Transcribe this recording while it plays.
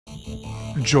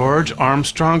George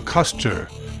Armstrong Custer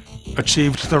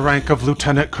achieved the rank of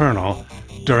lieutenant colonel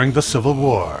during the Civil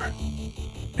War.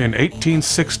 In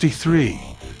 1863,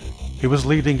 he was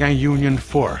leading a Union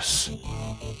force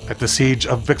at the siege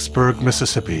of Vicksburg,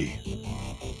 Mississippi.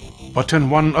 But in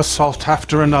one assault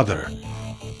after another,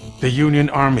 the Union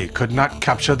Army could not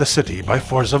capture the city by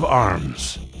force of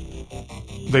arms.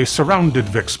 They surrounded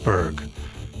Vicksburg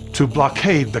to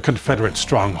blockade the Confederate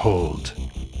stronghold.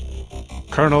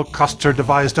 Colonel Custer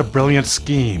devised a brilliant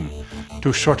scheme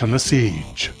to shorten the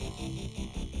siege,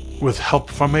 with help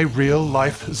from a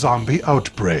real-life zombie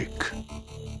outbreak.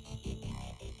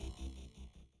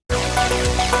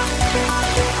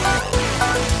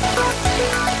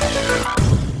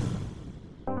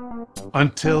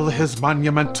 Until his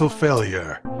monumental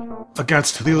failure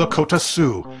against the Lakota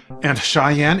Sioux and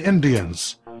Cheyenne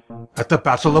Indians at the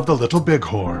Battle of the Little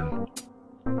Bighorn.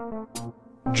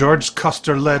 George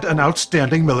Custer led an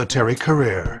outstanding military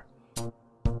career.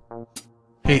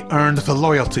 He earned the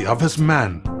loyalty of his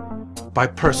men by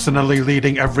personally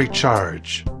leading every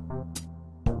charge.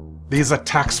 These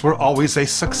attacks were always a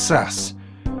success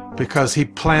because he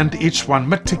planned each one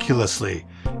meticulously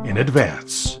in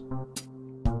advance.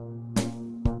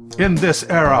 In this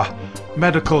era,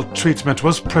 medical treatment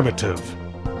was primitive.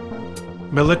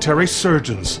 Military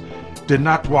surgeons did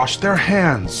not wash their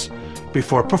hands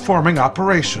before performing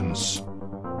operations.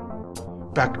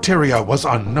 Bacteria was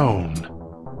unknown.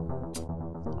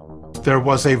 There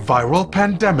was a viral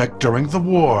pandemic during the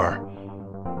war,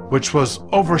 which was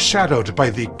overshadowed by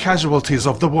the casualties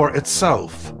of the war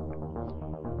itself.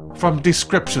 From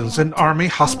descriptions in Army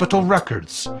hospital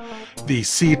records, the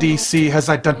CDC has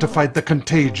identified the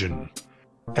contagion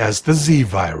as the Z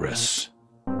virus.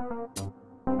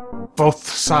 Both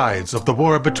sides of the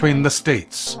war between the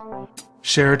states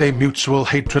shared a mutual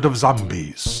hatred of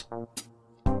zombies.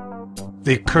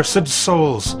 The cursed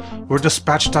souls were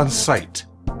dispatched on sight,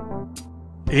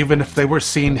 even if they were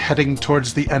seen heading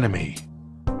towards the enemy.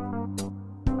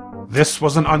 This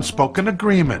was an unspoken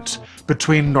agreement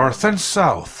between North and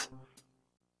South.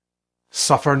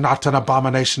 Suffer not an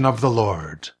abomination of the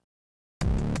Lord.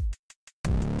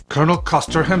 Colonel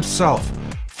Custer himself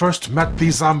first met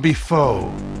the zombie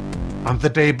foe on the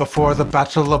day before the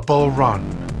Battle of Bull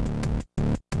Run.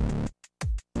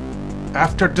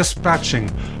 After dispatching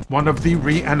one of the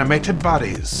reanimated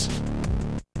bodies,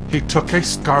 he took a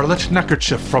scarlet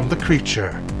neckerchief from the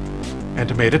creature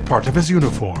and made it part of his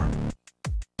uniform.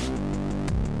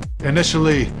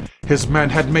 Initially, his men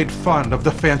had made fun of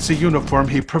the fancy uniform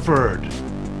he preferred.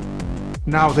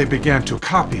 Now they began to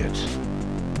copy it,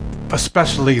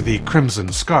 especially the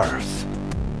crimson scarf.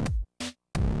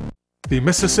 The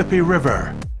Mississippi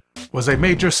River was a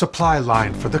major supply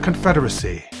line for the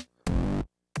Confederacy.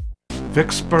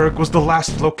 Vicksburg was the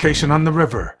last location on the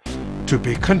river to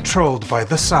be controlled by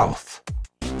the South.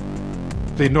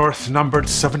 The North numbered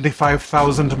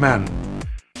 75,000 men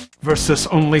versus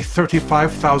only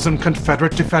 35,000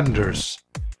 Confederate defenders.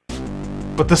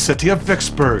 But the city of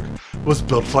Vicksburg was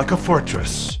built like a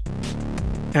fortress,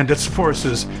 and its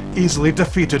forces easily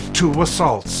defeated 2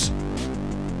 assaults,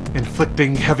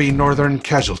 inflicting heavy Northern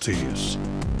casualties.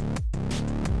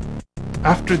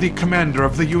 After the commander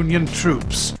of the Union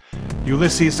troops,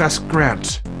 Ulysses S.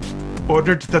 Grant,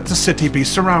 ordered that the city be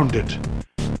surrounded,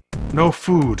 no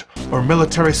food or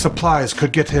military supplies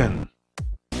could get in.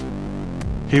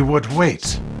 He would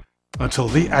wait until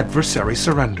the adversary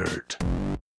surrendered.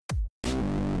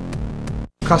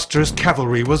 Custer's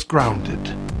cavalry was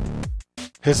grounded.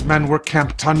 His men were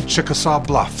camped on Chickasaw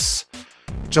Bluffs,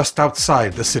 just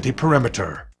outside the city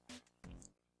perimeter.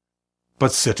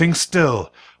 But sitting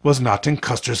still was not in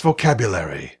Custer's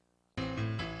vocabulary.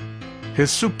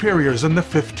 His superiors in the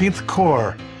 15th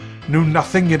Corps knew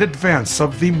nothing in advance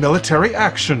of the military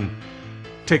action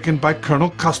taken by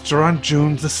Colonel Custer on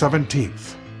June the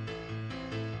 17th.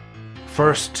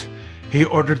 First, he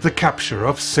ordered the capture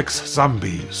of 6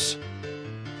 zombies,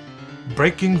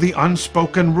 breaking the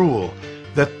unspoken rule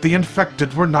that the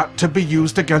infected were not to be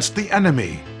used against the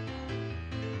enemy.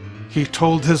 He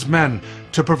told his men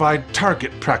to provide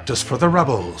target practice for the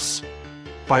rebels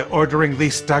by ordering the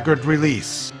staggered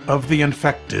release of the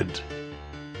infected,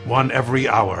 1 every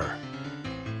hour.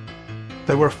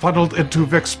 They were funneled into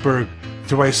Vicksburg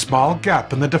through a small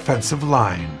gap in the defensive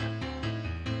line.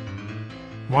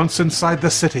 Once inside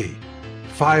the city,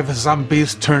 5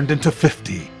 zombies turned into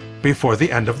 50 before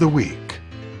the end of the week.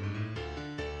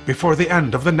 Before the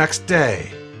end of the next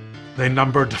day, they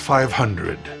numbered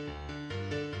 500.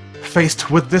 Faced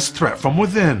with this threat from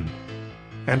within,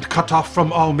 and cut off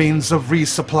from all means of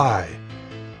resupply,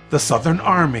 the Southern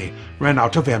Army ran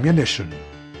out of ammunition.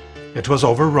 it was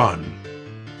overrun,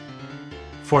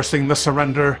 forcing the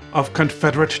surrender of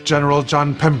Confederate General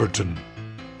John Pemberton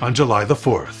on July the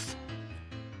 4th.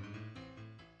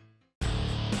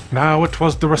 Now it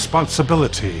was the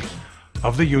responsibility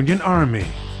of the Union Army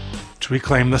to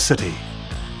reclaim the city.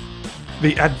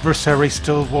 The adversary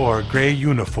still wore gray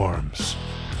uniforms,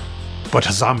 but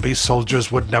zombie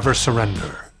soldiers would never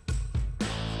surrender.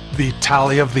 The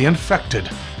tally of the infected,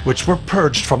 which were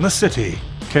purged from the city,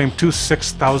 came to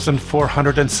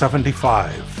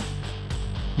 6,475,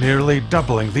 nearly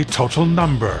doubling the total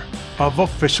number of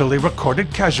officially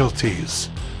recorded casualties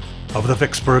of the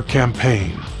Vicksburg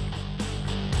campaign.